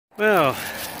Well,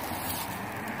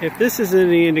 if this is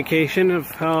any indication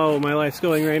of how my life's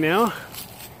going right now,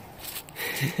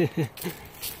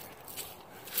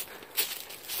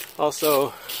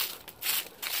 also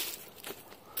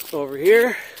over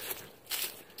here,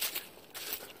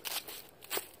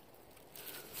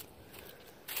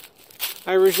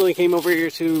 I originally came over here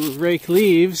to rake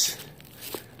leaves,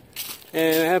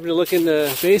 and I happened to look in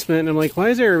the basement and I'm like, why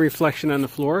is there a reflection on the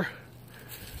floor?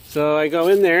 So I go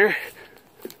in there,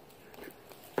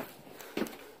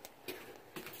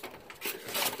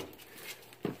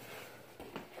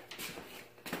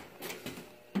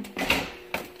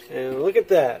 and look at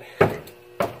that.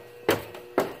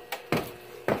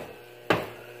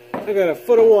 I got a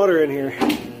foot of water in here.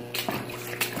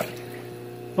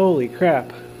 Holy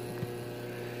crap.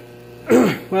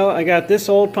 Well, I got this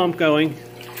old pump going,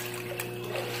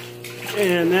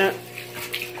 and that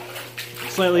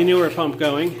slightly newer pump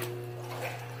going.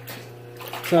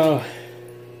 So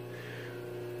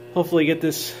hopefully get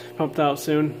this pumped out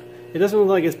soon. It doesn't look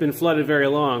like it's been flooded very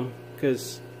long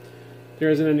because there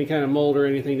isn't any kind of mold or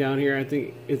anything down here. I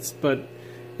think but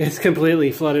it's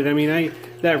completely flooded. I mean,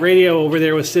 that radio over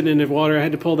there was sitting in the water. I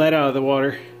had to pull that out of the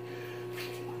water.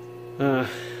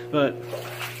 But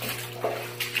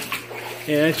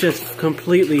yeah, it's just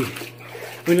completely.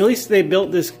 I mean, at least they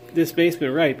built this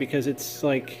basement right, because it's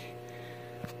like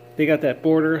they got that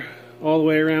border all the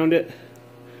way around it,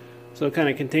 so it kind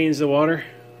of contains the water.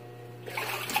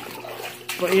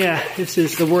 But yeah, this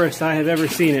is the worst I have ever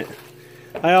seen it.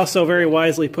 I also very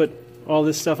wisely put all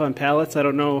this stuff on pallets. I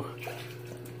don't know.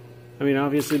 I mean,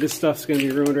 obviously this stuff's going to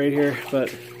be ruined right here, but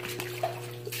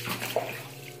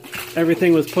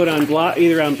everything was put on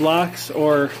either on blocks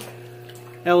or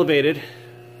elevated,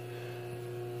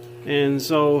 and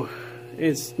so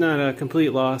it's not a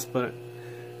complete loss, but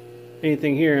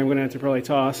anything here I'm going to have to probably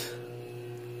toss.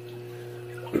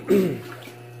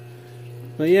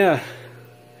 But yeah,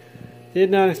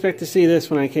 did not expect to see this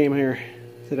when I came here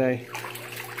today.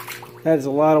 That is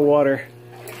a lot of water.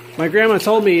 My grandma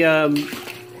told me,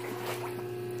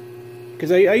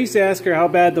 because I used to ask her how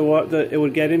bad it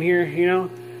would get in here, you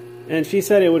know, and she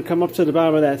said it would come up to the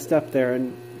bottom of that step there,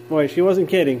 and boy, she wasn't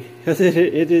kidding, because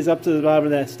it is up to the bottom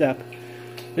of that step.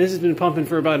 This has been pumping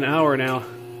for about an hour now,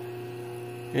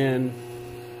 and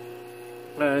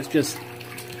it's just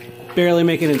barely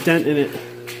making a dent in it,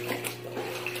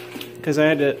 because I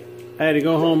had to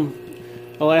go home.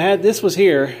 Well, this was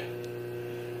here,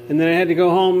 and then I had to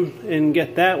go home and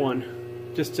get that one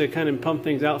just to kind of pump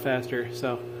things out faster.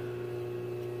 So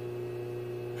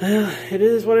it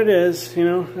is what it is, you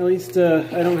know. At least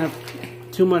I don't have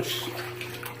too much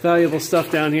valuable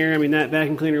stuff down here. I mean, that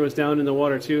vacuum cleaner was down in the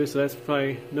water too, so that's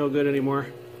probably no good anymore.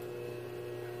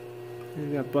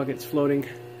 I've got buckets floating.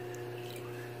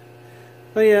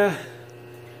 But yeah,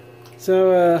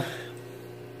 so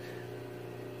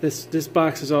this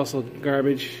box is also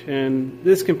garbage, and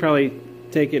this can probably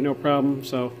take it no problem,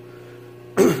 so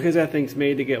because that thing's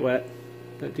made to get wet,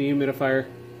 that dehumidifier.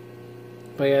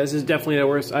 But yeah, this is definitely the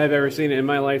worst I've ever seen it in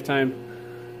my lifetime.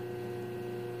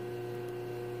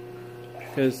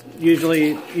 Because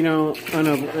usually, you know,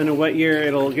 in a wet year,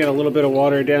 it'll get a little bit of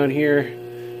water down here,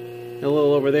 a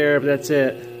little over there, but that's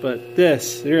it. But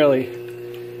this,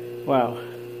 really, wow.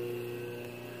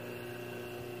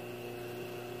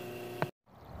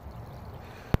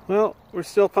 Well, we're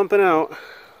still pumping out.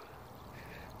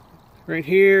 Right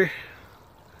here,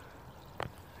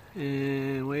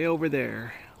 and way over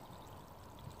there.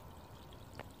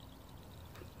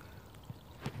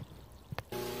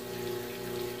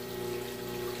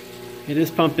 And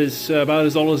this pump is about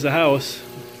as old as the house,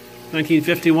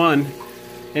 1951,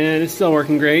 and it's still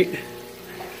working great.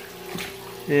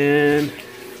 And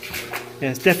yeah,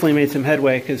 it's definitely made some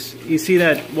headway, because you see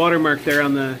that watermark there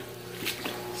on the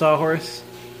sawhorse?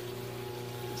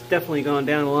 It's definitely gone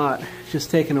down a lot. It's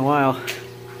just taken a while.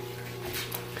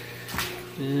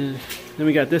 And then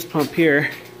we got this pump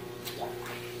here,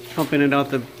 pumping it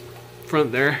out the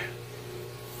front there.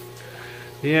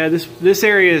 Yeah, this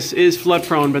area is flood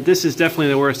prone, but this is definitely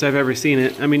the worst I've ever seen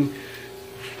it. I mean,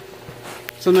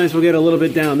 sometimes we'll get a little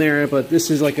bit down there, but this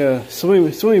is like a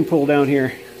swimming pool down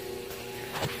here.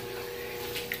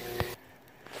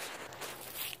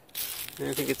 And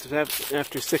I think it's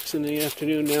after 6 in the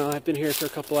afternoon now. I've been here for a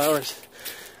couple hours.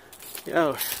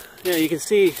 Oh, yeah, you can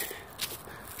see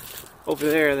over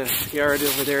there, the yard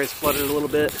over there is flooded a little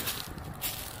bit.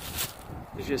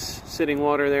 There's just sitting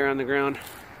water there on the ground.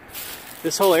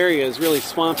 This whole area is really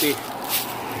swampy.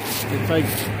 If I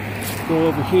go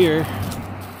over here,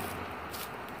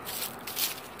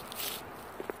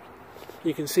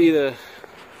 you can see the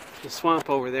swamp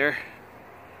over there.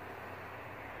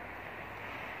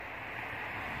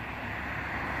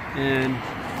 And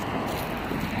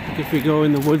if we go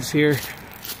in the woods here,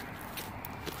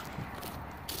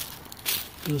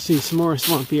 you'll see some more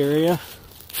swampy area.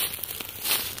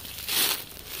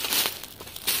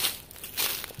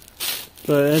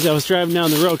 But as I was driving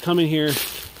down the road coming here,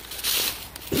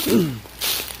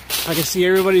 I could see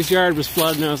everybody's yard was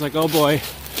flooding. I was like, oh boy.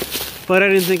 But I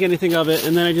didn't think anything of it.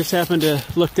 And then I just happened to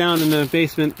look down in the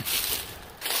basement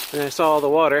and I saw all the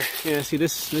water. Yeah, see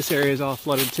this area is all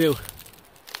flooded too.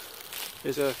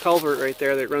 There's a culvert right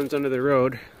there that runs under the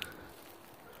road.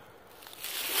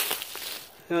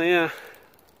 Oh yeah.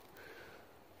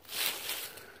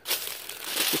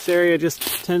 This area just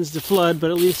tends to flood,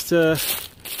 but at least, you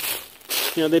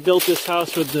know, they built this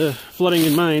house with the flooding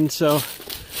in mind, so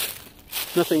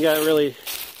nothing got really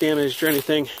damaged or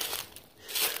anything.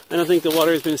 I don't think the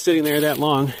water has been sitting there that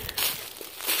long.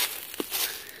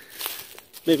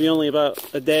 Maybe only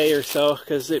about a day or so,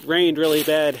 because it rained really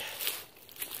bad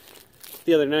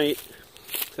the other night.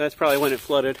 So that's probably when it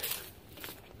flooded.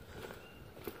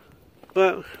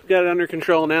 But we've got it under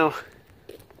control now.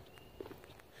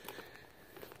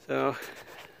 So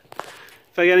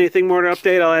if I got anything more to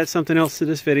update, I'll add something else to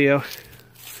this video.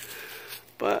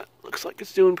 But looks like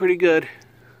it's doing pretty good.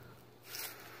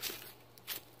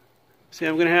 See,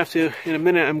 I'm gonna have to, in a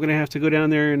minute, I'm gonna have to go down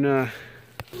there and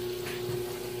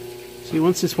see,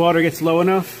 once this water gets low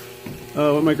enough,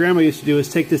 what my grandma used to do is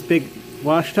take this big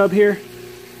wash tub here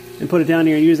and put it down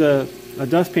here and use a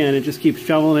dustpan and just keep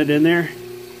shoveling it in there.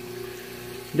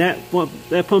 That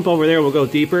pump over there will go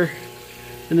deeper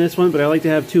than this one, but I like to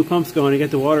have two pumps going to get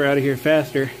the water out of here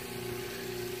faster.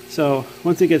 So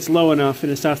once it gets low enough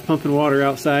and it stops pumping water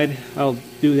outside, I'll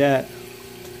do that.